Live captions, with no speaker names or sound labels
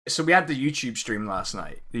so we had the YouTube stream last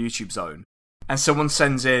night, the YouTube zone, and someone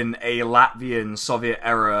sends in a Latvian Soviet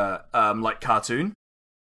era like cartoon,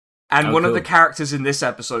 and one of the characters in this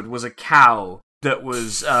episode was a cow that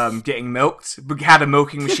was getting milked, had a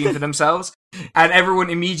milking machine for themselves, and everyone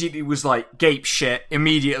immediately was like, "Gape shit!"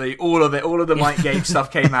 Immediately, all of the Mike Gape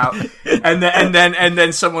stuff came out, and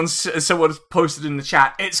then someone posted in the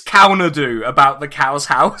chat, "It's Cownadu about the cow's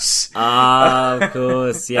house." Of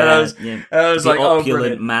course, yeah. I was the like,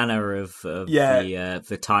 opulent manner of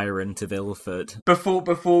the tyrant of Ilford.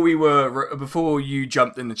 Before you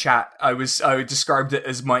jumped in the chat, I described it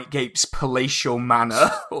as Mike Gape's palatial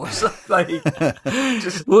manner, or something.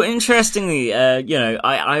 Well, interestingly,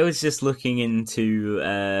 I was just looking into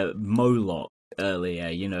Moloch earlier,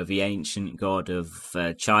 the ancient god of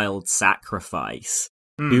child sacrifice,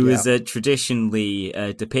 who is traditionally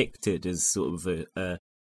depicted as sort of a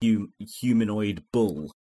humanoid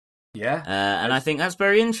bull. Yeah. And I think that's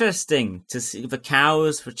very interesting to see the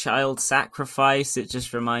cows for child sacrifice. It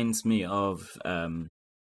just reminds me of the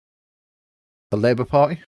Labour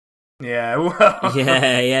Party. Yeah, well.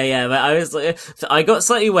 yeah. But I got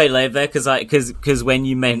slightly waylaid there because when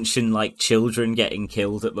you mention like children getting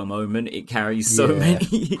killed at the moment, it carries so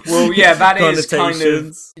many. Well, yeah, that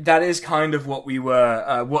is kind of what we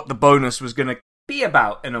were, what the bonus was going to be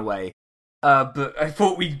about in a way. But I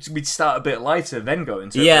thought we'd start a bit lighter, then go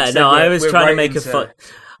into it. Yeah, no, I was trying to make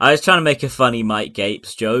I was trying to make a funny Mike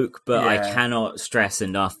Gapes joke, but I cannot stress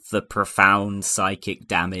enough the profound psychic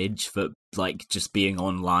damage that like just being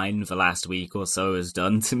online the last week or so has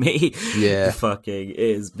done to me. Yeah, it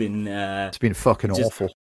has been. It's been fucking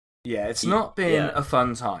awful. Yeah, it's not been a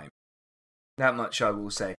fun time. That much I will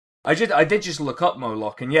say. I did just look up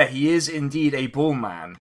Moloch, and he is indeed a bull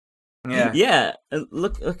man. Yeah, yeah.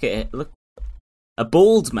 Look at it. Look, a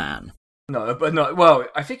bald man. No, but no. Well,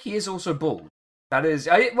 I think he is also bald. That is,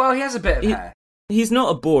 he has a bit of hair. He's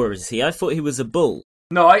not a boar, is he? I thought he was a bull.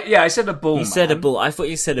 No, I said a bull. You said a bull. I thought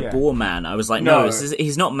you said a boar man. I was like, no,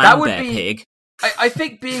 he's not man bear pig. I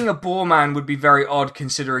think being a boar man would be very odd,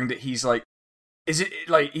 considering that he's like, is it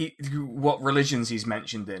like what religions he's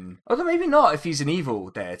mentioned in? Although maybe not if he's an evil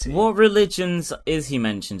deity. What religions is he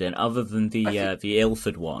mentioned in, other than the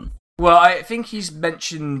Ilford one? Well, I think he's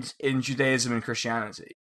mentioned in Judaism and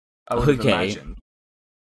Christianity. I would have imagined.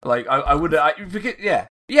 Like I would, yeah.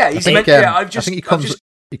 He's I think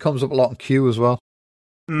he comes up a lot in Q as well.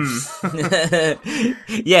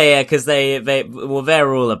 yeah, because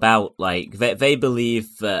they're all about like they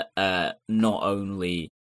believe that not only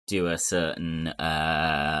do a certain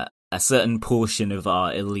portion of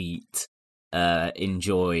our elite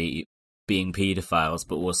enjoy being paedophiles,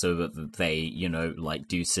 but also that they, like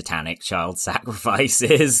do satanic child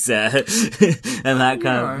sacrifices and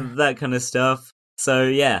that kind of stuff. So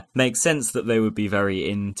yeah, makes sense that they would be very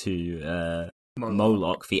into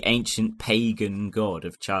Moloch, the ancient pagan god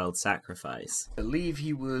of child sacrifice. I believe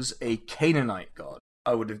he was a Canaanite god,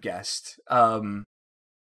 I would have guessed. But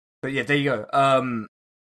yeah, there you go.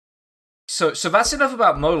 So that's enough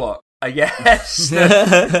about Moloch, I guess.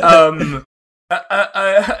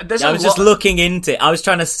 I was just looking into it. I was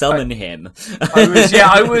trying to summon him.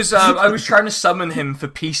 I was trying to summon him for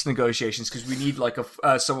peace negotiations because we need like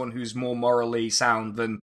someone who's more morally sound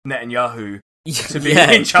than Netanyahu to be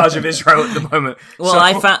in charge of Israel at the moment. Well,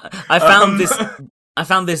 I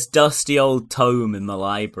found this dusty old tome in the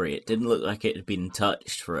library. It didn't look like it had been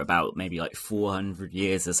touched for about maybe like 400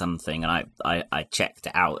 years or something, and I checked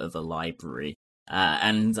it out of the library.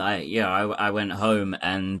 And I went home,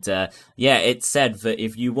 and it said that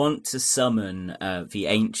if you want to summon the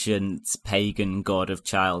ancient pagan god of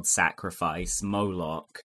child sacrifice,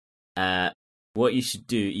 Moloch, what you should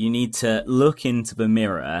do, you need to look into the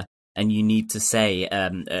mirror, and you need to say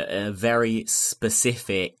a very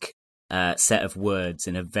specific set of words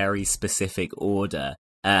in a very specific order.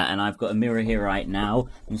 And I've got a mirror here right now.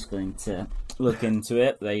 I'm just going to look into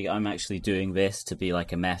it. I'm actually doing this to be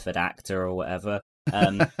like a method actor or whatever.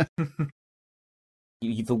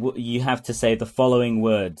 You have to say the following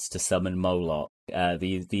words to summon Moloch.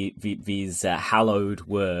 These hallowed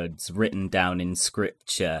words written down in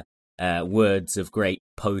scripture, words of great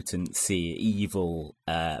potency, evil,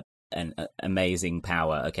 and amazing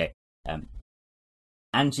power. Okay.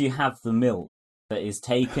 And you have the milk that is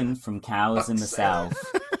taken from cows in the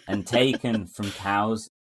south and taken from cows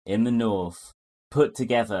in the north, put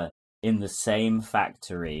together in the same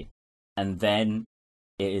factory, and then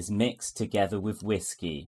it is mixed together with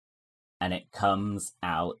whiskey, and it comes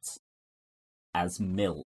out as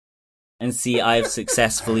milk. And see, I've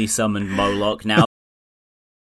successfully summoned Moloch now.